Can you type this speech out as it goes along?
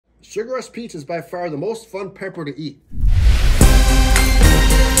Sugar Rush Peach is by far the most fun pepper to eat.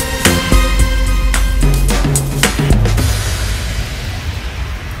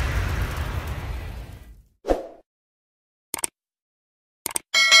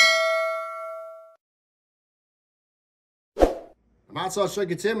 I'm Hot Sauce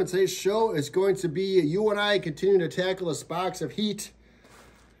Chunky Tim, and today's show is going to be you and I continuing to tackle this box of heat.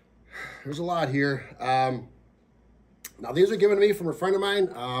 There's a lot here. Now, these are given to me from a friend of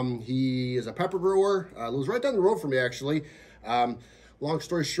mine. He is a pepper grower. Lives right down the road from me, actually. Long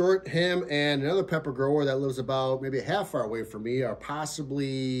story short, him and another pepper grower that lives about maybe a half hour away from me are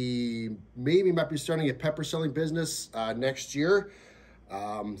maybe might be starting a pepper selling business next year.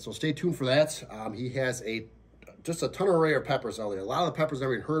 So stay tuned for that. He has just a ton of rare peppers out there. A lot of the peppers I've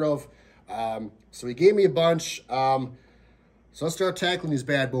never even heard of. So he gave me a bunch. So let's start tackling these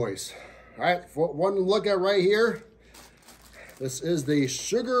bad boys. All right, for one to look at right here. This is the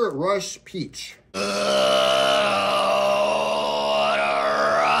Sugar Rush Peach. What a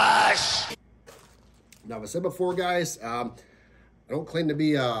rush! Now, as I said before, guys, I don't claim to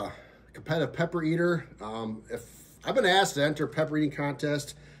be a competitive pepper eater. If I've been asked to enter a pepper eating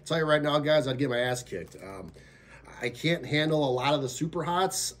contest, I'll tell you right now, guys, I'd get my ass kicked. I can't handle a lot of the super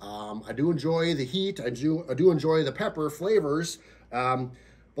hots. I do enjoy the heat. I do enjoy the pepper flavors.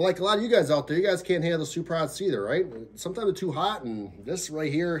 But like a lot of you guys out there, you guys can't handle the super hots either, right? Sometimes they're too hot, and this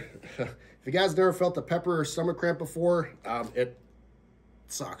right here, if you guys never felt the pepper stomach cramp before, it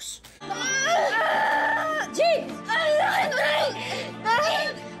sucks.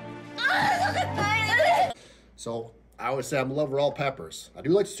 So I always say I'm a lover of all peppers. I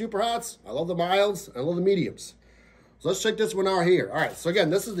do like the super hots. I love the milds. I love the mediums. So let's check this one out here. All right, so again,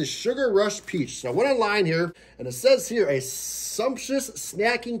 this is the Sugar Rush Peach. So I went online here, and it says here, a sumptuous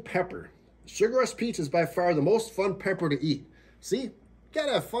snacking pepper. Sugar Rush Peach is by far the most fun pepper to eat. See, you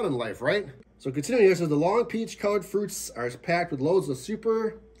gotta have fun in life, right? So continuing here, it says the long peach-colored fruits are packed with loads of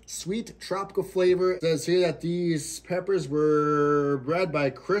super sweet tropical flavor. It says here that these peppers were bred by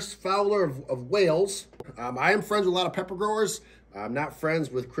Chris Fowler of Wales. I am friends with a lot of pepper growers. I'm not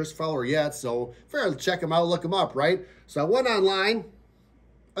friends with Chris Fowler yet, so fair to check him out, look him up, right? So I went online,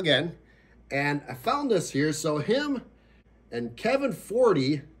 again, and I found this here. So him and Kevin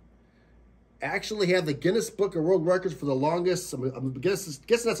 40 actually have the Guinness Book of World Records for the longest, I'm guessing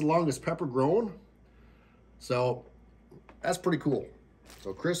that's the longest pepper grown. So that's pretty cool.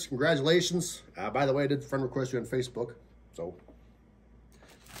 So Chris, congratulations. By the way, I did friend request you on Facebook, so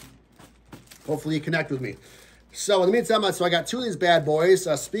hopefully you connect with me. So in the meantime, so I got two of these bad boys.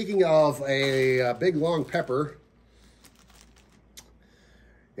 Speaking of a big long pepper,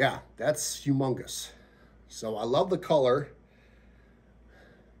 yeah, that's humongous. So I love the color.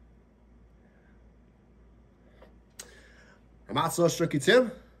 I'm Hot Sauce Chunky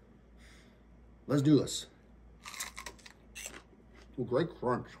Tim. Let's do this. Ooh, great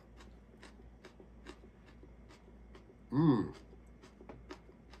crunch. Mmm.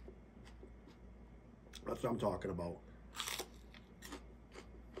 That's what I'm talking about.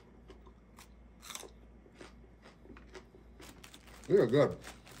 They're good.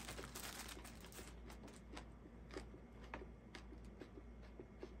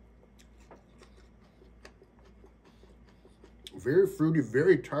 Very fruity,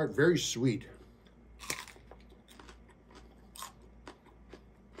 very tart, very sweet.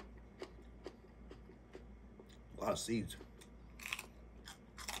 A lot of seeds.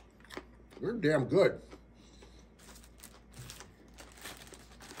 They're damn good.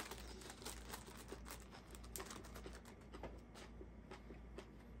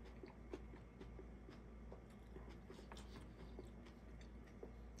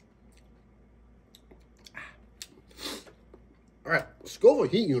 All right, Scoville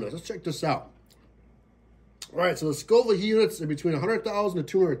heat units. Let's check this out. All right, so the Scoville heat units are between 100,000 to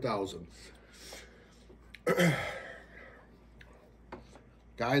 200,000.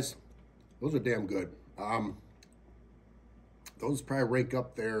 Guys, those are damn good. Those probably rank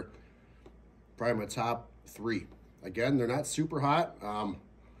up there, probably my top 3. Again, they're not super hot.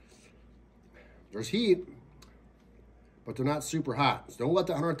 There's heat, but they're not super hot. So don't let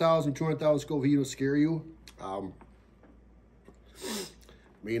the 100,000, 200,000 Scoville heat units scare you. I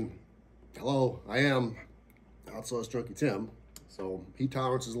mean, hello, I am Hot Sauce Chunky Tim, so heat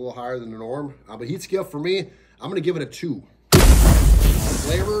tolerance is a little higher than the norm. But heat scale for me, I'm going to give it a 2.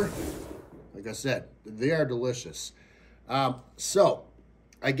 Flavor, like I said, they are delicious. So,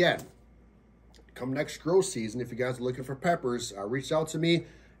 again, come next grow season, if you guys are looking for peppers, reach out to me,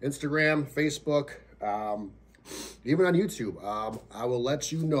 Instagram, Facebook, even on YouTube. I will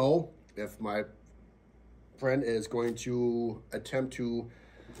let you know if my friend is going to attempt to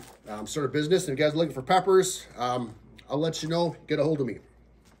start a business and if you guys are looking for peppers, I'll let you know. Get a hold of me.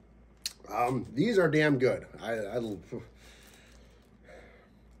 These are damn good.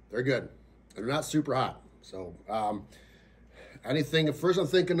 They're good. They're not super hot. So anything first I'm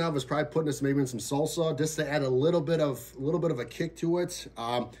thinking of is probably putting this maybe in some salsa just to add a little bit of a kick to it.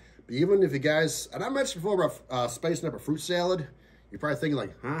 But even if you guys, and I mentioned before about spicing up a fruit salad, you're probably thinking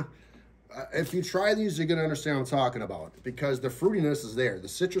like, huh? If you try these, you're gonna understand what I'm talking about because the fruitiness is there, the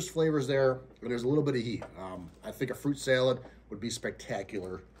citrus flavor is there, and there's a little bit of heat. I think a fruit salad would be a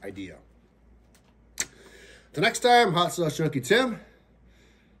spectacular idea. The next time, Hot Sauce Junkie Tim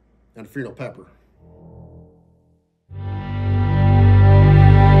and Frito Pepper.